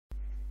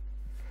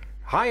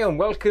Hi and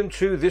welcome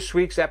to this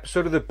week's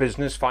episode of the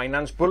Business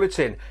Finance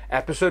Bulletin,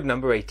 episode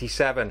number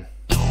 87.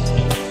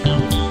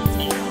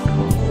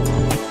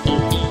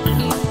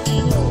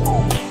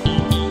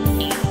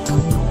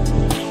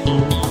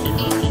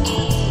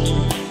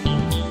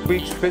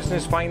 Week's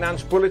Business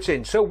Finance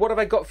Bulletin. So what have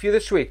I got for you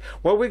this week?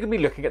 Well, we're going to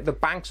be looking at the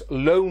bank's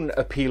loan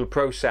appeal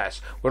process.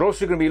 We're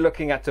also going to be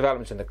looking at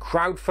developments in the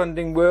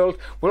crowdfunding world.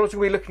 We're also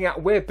going to be looking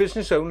at where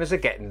business owners are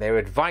getting their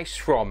advice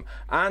from.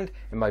 And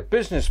in my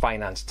business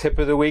finance tip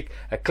of the week,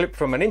 a clip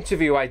from an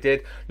interview I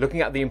did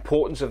looking at the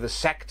importance of the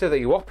sector that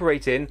you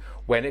operate in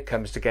when it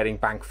comes to getting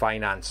bank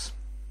finance.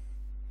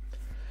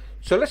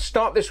 So let's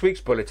start this week's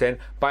bulletin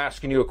by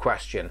asking you a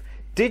question.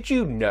 Did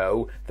you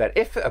know that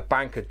if a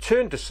bank had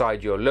turned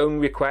aside your loan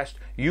request,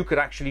 you could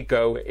actually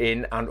go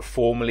in and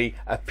formally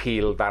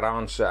appeal that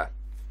answer?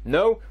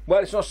 No?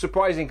 Well, it's not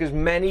surprising because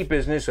many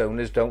business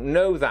owners don't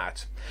know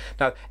that.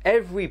 Now,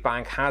 every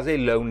bank has a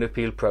loan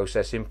appeal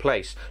process in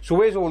place. So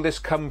where's all this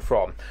come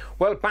from?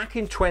 Well, back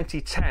in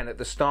 2010, at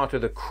the start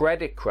of the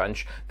credit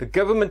crunch, the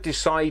government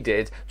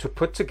decided to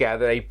put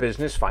together a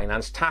business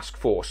finance task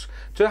force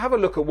to have a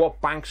look at what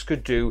banks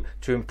could do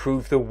to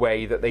improve the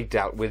way that they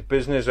dealt with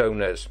business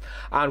owners.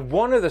 And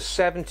one of the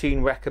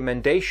 17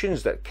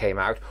 recommendations that came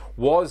out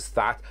was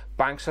that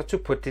banks had to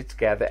put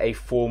together a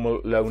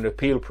formal loan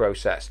appeal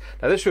process.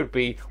 Now, this would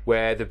be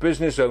where the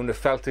business owner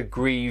felt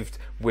aggrieved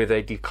with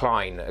a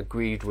decline,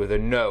 aggrieved with a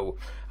no.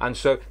 And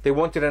so they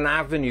wanted an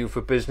avenue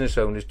for business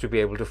owners to be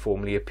able to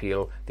formally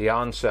appeal the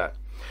answer.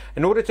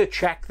 In order to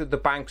check that the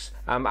banks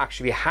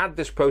actually had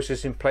this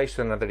process in place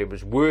and that it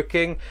was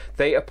working,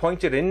 they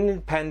appointed an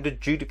independent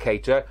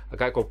adjudicator, a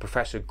guy called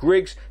Professor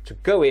Griggs, to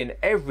go in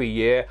every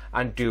year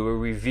and do a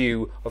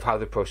review of how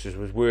the process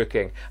was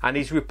working. And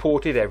he's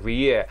reported every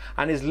year.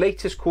 And his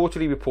latest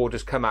quarterly report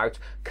has come out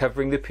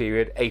covering the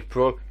period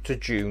April to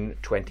June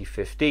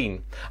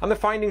 2015. And the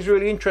findings are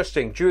really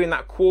interesting. During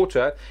that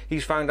quarter,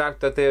 he's found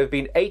out that there have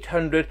been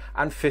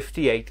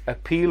 858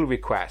 appeal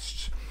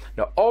requests.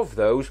 Now, of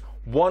those,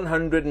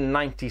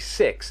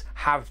 196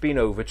 have been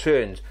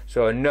overturned,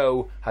 so a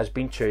no has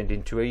been turned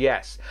into a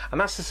yes,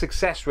 and that's a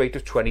success rate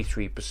of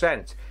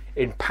 23%.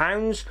 In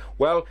pounds,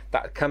 well,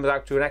 that comes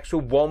out to an extra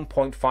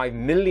 £1.5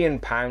 million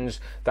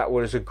that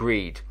was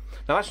agreed.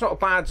 Now, that's not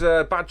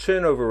a bad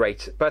turnover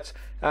rate, but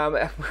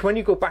when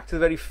you go back to the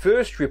very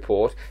first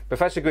report,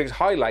 Professor Griggs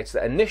highlights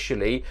that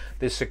initially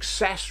the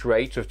success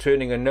rate of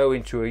turning a no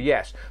into a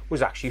yes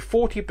was actually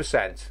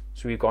 40%.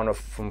 So we've gone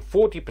from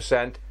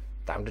 40%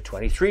 down to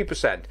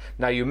 23%.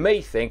 Now, you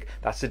may think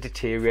that's a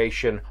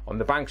deterioration on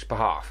the bank's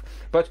behalf,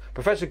 but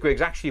Professor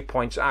Griggs actually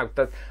points out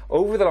that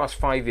over the last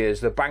 5 years,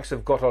 the banks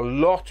have got a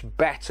lot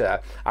better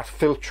at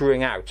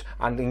filtering out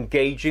and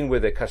engaging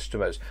with their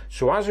customers.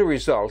 So as a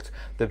result,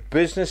 the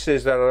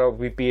businesses that are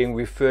being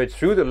referred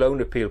through the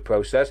loan appeal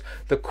process,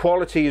 the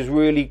quality has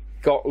really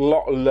got a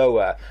lot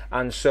lower,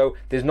 and so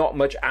there's not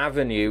much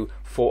avenue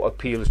for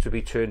appeals to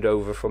be turned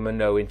over from a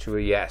no into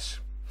a yes.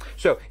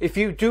 So if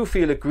you do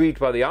feel aggrieved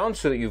by the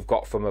answer that you've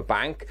got from a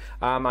bank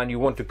and you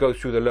want to go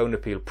through the loan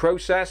appeal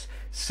process,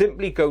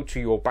 simply go to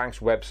your bank's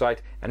website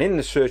and in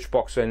the search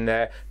box in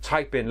there,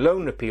 type in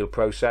loan appeal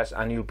process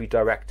and you'll be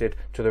directed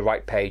to the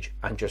right page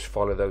and just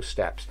follow those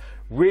steps.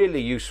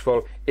 Really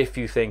useful if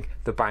you think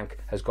the bank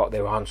has got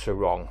their answer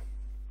wrong.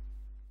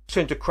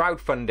 Turn to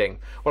crowdfunding.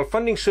 Well,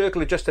 Funding Circle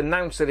has just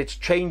announced that it's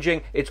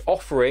changing its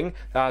offering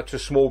to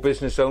small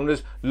business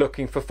owners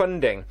looking for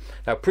funding.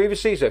 Now,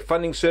 previously, so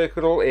Funding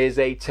Circle is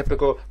a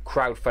typical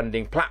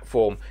crowdfunding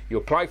platform. You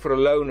apply for a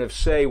loan of,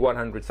 say,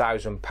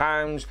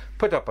 £100,000,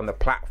 put up on the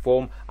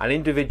platform, and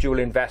individual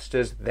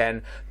investors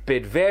then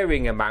bid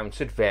varying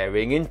amounts at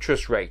varying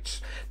interest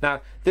rates.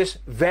 Now, this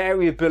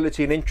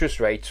variability in interest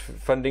rates,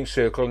 Funding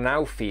Circle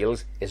now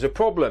feels is a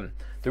problem.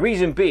 The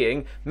reason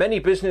being, many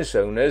business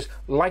owners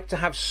like to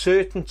have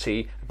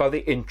certainty about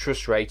the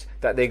interest rate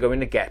that they're going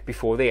to get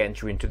before they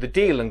enter into the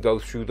deal and go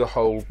through the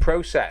whole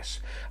process.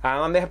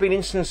 And there have been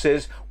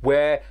instances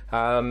where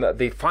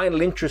the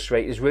final interest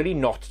rate is really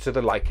not to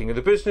the liking of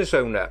the business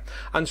owner.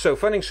 And so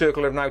Funding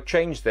Circle have now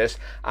changed this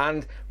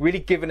and really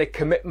given a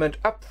commitment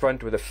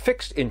upfront with a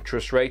fixed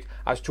interest rate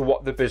as to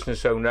what the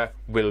business owner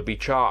will be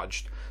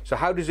charged. So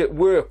how does it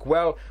work?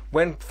 Well,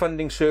 when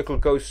Funding Circle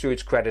goes through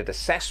its credit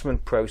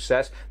assessment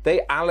process,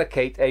 they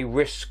allocate a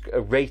risk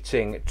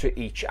rating to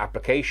each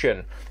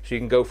application. So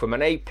you can go from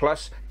an A+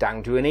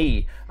 down to an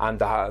E, and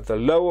the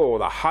lower or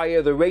the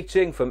higher the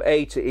rating from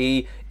A to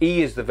E,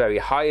 E is the very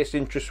highest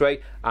interest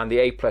rate and the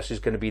A+ is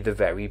going to be the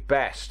very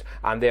best,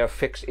 and there are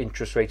fixed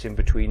interest rates in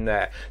between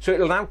there. So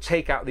it'll now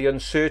take out the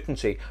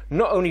uncertainty,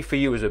 not only for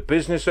you as a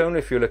business owner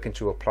if you're looking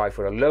to apply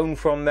for a loan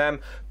from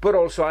them, but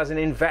also as an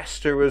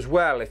investor as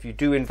well. If you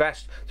do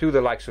invest through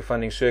the likes of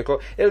Funding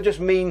Circle, it'll just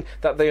mean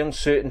that the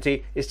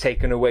uncertainty is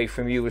taken away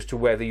from you as to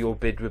whether your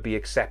bid would be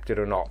accepted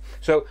or not.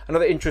 So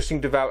another interesting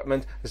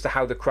development as to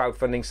how the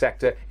crowdfunding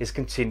sector is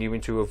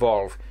continuing to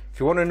evolve. If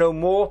you want to know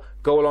more,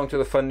 go along to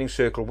the Funding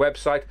Circle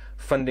website,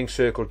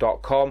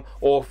 fundingcircle.com,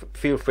 or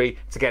feel free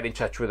to get in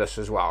touch with us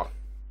as well.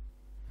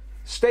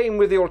 Staying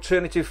with the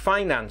alternative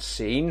finance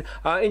scene,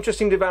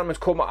 interesting developments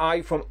caught my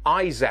eye from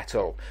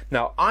iZettle.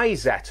 Now,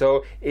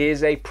 iZettle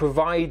is a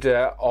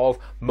provider of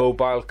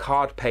mobile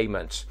card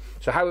payments.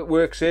 So how it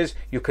works is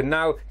you can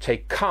now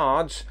take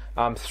cards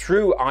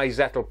through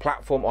iZettle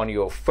platform on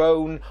your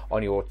phone,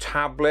 on your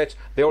tablet.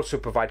 They also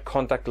provide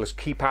contactless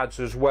keypads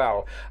as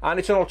well. And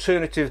it's an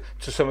alternative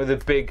to some of the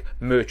big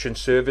merchant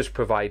service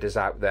providers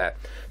out there.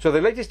 So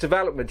the latest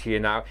development here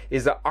now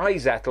is that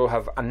iZettle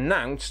have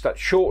announced that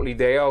shortly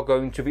they are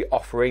going to be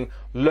offering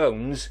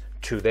loans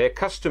to their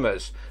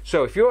customers.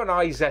 So if you're an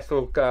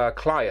iZettle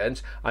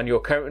client and you're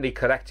currently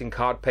collecting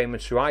card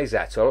payments through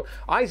iZettle,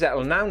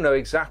 iZettle now know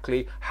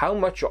exactly how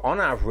much on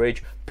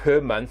average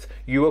per month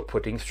you are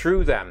putting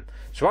through them.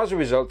 So as a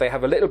result, they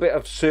have a little bit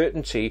of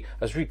certainty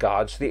as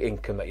regards the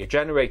income that you're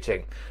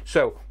generating.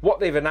 So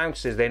what they've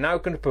announced is they're now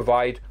going to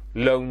provide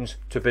loans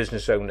to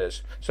business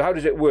owners. So how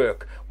does it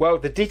work? Well,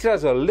 the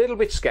details are a little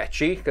bit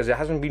sketchy because it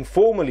hasn't been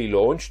formally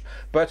launched,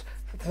 but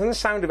from the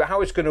sound of it, how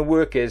it's going to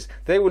work is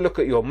they will look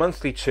at your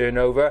monthly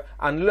turnover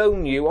and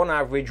loan you on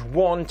average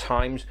 1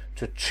 times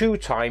to 2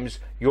 times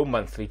your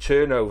monthly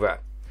turnover.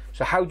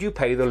 So how do you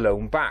pay the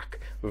loan back?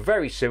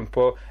 Very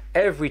simple.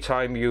 Every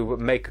time you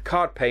make a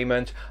card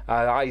payment,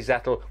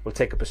 iZettle will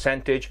take a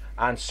percentage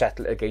and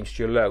settle it against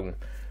your loan.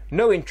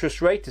 No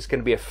interest rate, it's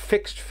going to be a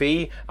fixed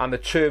fee, and the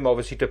term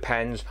obviously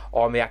depends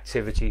on the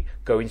activity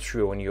going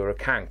through on your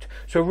account.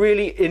 So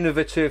really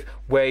innovative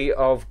way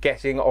of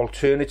getting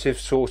alternative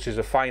sources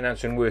of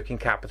finance and working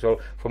capital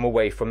from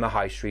away from the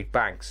high street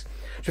banks.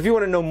 So if you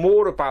want to know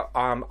more about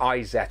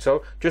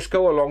iZettle, just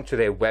go along to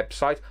their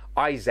website,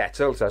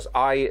 iZettle, so that's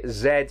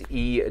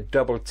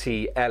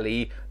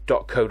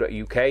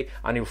izettle.co.uk,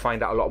 and you'll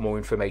find out a lot more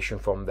information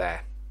from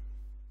there.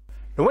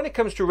 Now, when it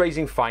comes to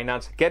raising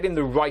finance, getting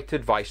the right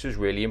advice is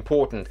really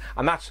important,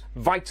 and that's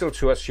vital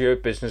to us here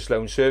at Business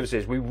Loan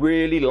Services. We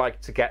really like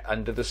to get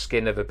under the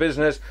skin of a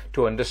business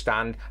to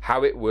understand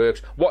how it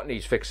works, what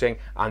needs fixing,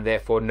 and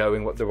therefore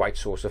knowing what the right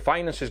source of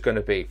finance is going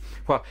to be.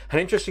 Well, an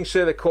interesting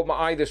survey caught my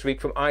eye this week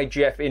from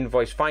IGF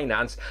Invoice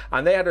Finance,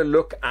 and they had a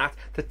look at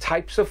the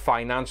types of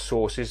finance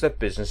sources that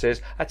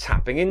businesses are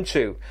tapping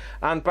into.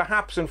 And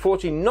perhaps,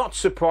 unfortunately, not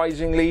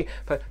surprisingly,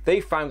 but they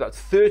found that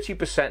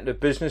 30% of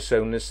business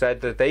owners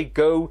said that they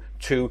go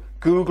to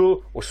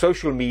Google or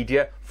social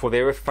media for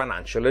their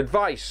financial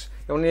advice.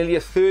 Nearly a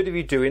third of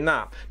you doing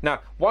that. Now,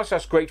 whilst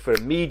that's great for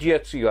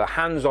immediate, your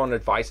hands-on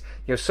advice,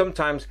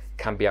 sometimes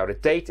can be out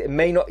of date. It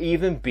may not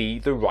even be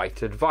the right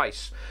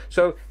advice.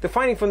 So the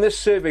finding from this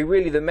survey,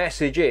 really the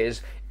message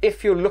is,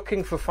 if you're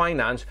looking for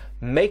finance,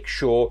 make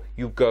sure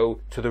you go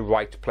to the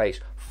right place.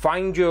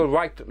 Find your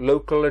right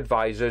local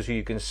advisors who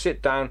you can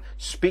sit down,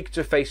 speak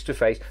to face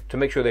to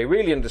make sure they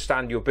really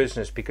understand your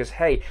business, because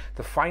hey,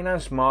 the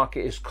finance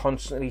market is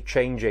constantly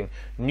changing.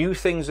 New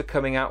things are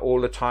coming out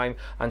all the time,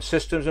 and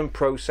systems and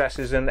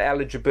processes and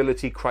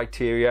eligibility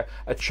criteria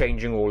are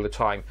changing all the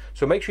time.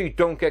 So make sure you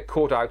don't get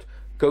caught out.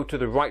 Go to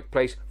the right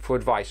place for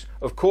advice.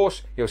 Of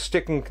course,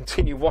 stick and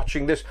continue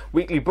watching this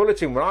weekly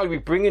bulletin where I'll be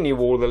bringing you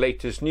all the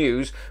latest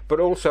news, but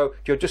also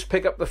just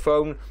pick up the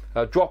phone,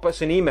 drop us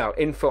an email,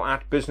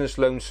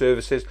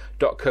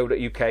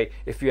 info@businessloanservices.co.uk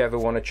if you ever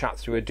want to chat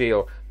through a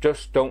deal.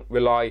 Just don't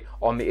rely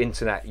on the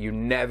internet. You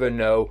never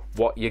know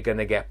what you're going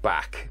to get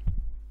back.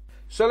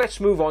 So let's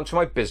move on to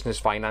my business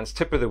finance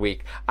tip of the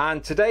week.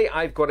 And today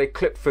I've got a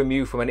clip from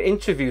you from an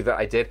interview that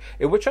I did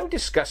in which I'm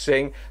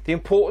discussing the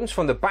importance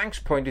from the bank's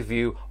point of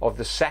view of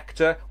the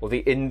sector or the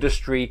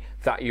industry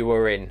that you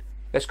are in.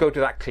 Let's go to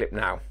that clip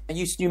now.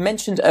 You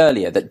mentioned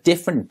earlier that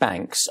different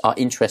banks are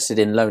interested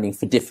in loaning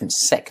for different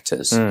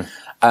sectors.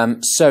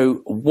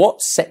 So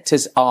what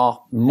sectors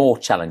are more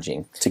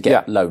challenging to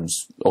get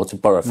loans or to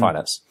borrow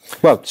finance?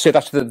 Well, so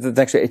that's the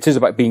next. It is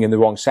about being in the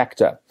wrong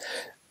sector.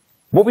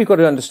 What we've got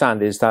to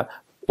understand is that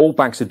all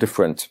banks are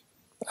different.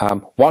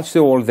 Whilst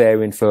they're all there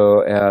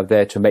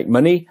to make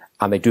money,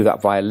 and they do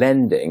that via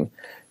lending,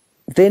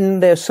 then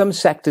there are some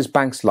sectors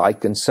banks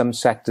like and some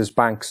sectors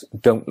banks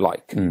don't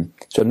like.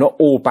 So not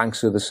all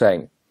banks are the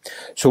same.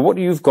 So what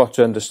you've got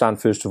to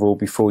understand, first of all,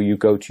 before you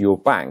go to your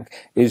bank,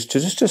 is to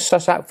just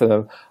suss out for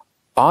them,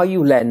 are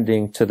you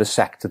lending to the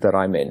sector that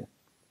I'm in?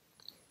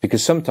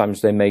 Because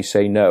sometimes they may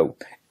say no.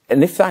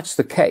 And if that's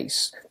the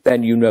case,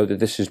 then you know that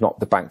this is not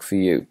the bank for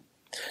you.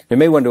 They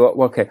may wonder,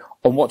 well, okay,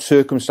 on what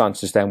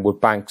circumstances then would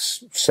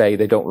banks say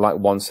they don't like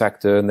one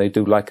sector and they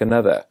do like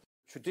another?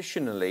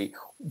 Traditionally,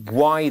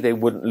 why they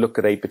wouldn't look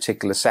at a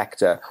particular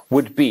sector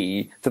would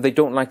be that they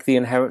don't like the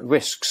inherent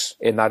risks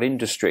in that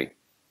industry.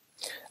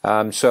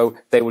 So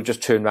they will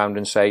just turn around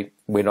and say,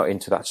 we're not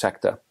into that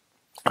sector.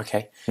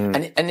 Okay.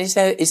 And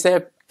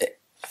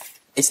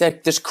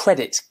does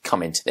credit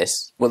come into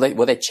this? Will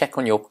they check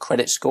on your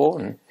credit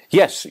score?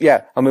 Yes,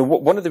 yeah. I mean,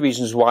 one of the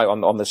reasons why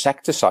on the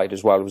sector side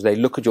as well was they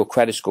look at your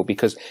credit score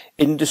because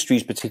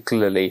industries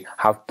particularly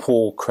have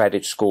poor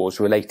credit scores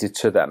related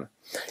to them.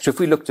 So if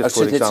we looked at,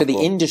 for example, to the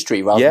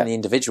industry rather than the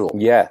individual.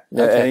 Yeah,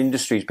 okay.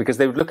 Industries, because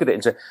they would look at it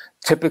and say,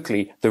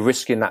 typically the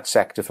risk in that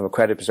sector from a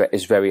credit perspective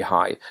is very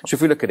high. So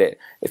if we look at it,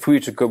 if we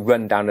were to go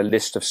run down a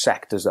list of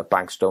sectors that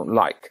banks don't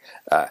like,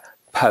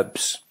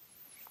 pubs,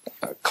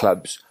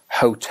 clubs,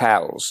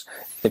 hotels.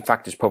 In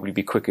fact, it'd probably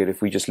be quicker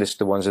if we just list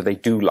the ones that they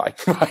do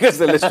like. I guess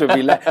the list would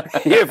be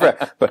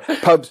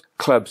but pubs,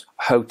 clubs,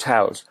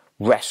 hotels,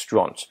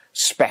 restaurants,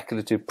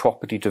 speculative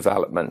property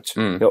development.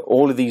 You know,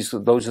 all of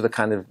those are the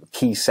kind of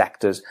key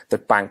sectors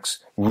that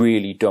banks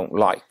really don't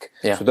like.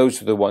 Yeah. So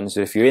those are the ones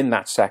that if you're in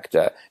that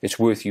sector, it's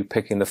worth you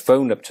picking the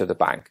phone up to the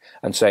bank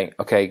and saying,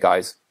 okay,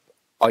 guys,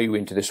 are you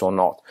into this or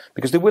not?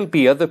 Because there will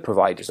be other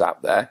providers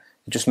out there.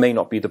 It just may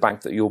not be the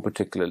bank that you're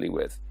particularly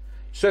with.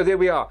 So there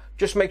we are.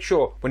 Just make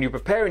sure when you're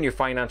preparing your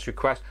finance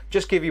request,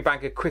 just give your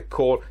bank a quick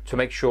call to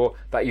make sure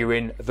that you're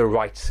in the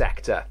right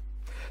sector.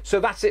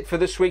 So that's it for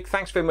this week.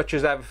 Thanks very much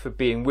as ever for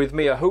being with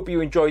me. I hope you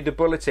enjoyed the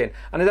bulletin.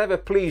 And as ever,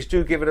 please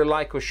do give it a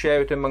like or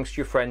share it amongst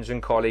your friends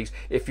and colleagues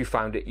if you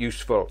found it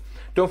useful.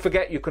 Don't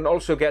forget, you can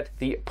also get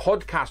the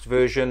podcast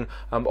version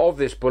of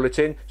this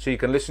bulletin, so you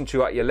can listen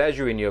to at your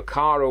leisure in your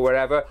car or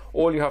wherever.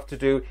 All you have to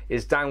do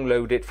is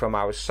download it from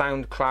our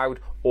SoundCloud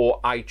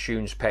or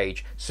iTunes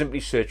page. Simply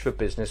search for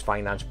Business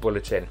Finance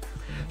Bulletin.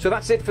 So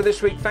that's it for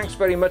this week. Thanks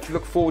very much.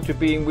 Look forward to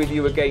being with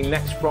you again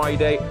next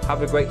Friday.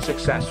 Have a great,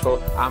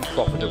 successful and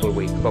profitable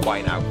week.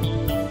 Bye-bye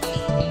now.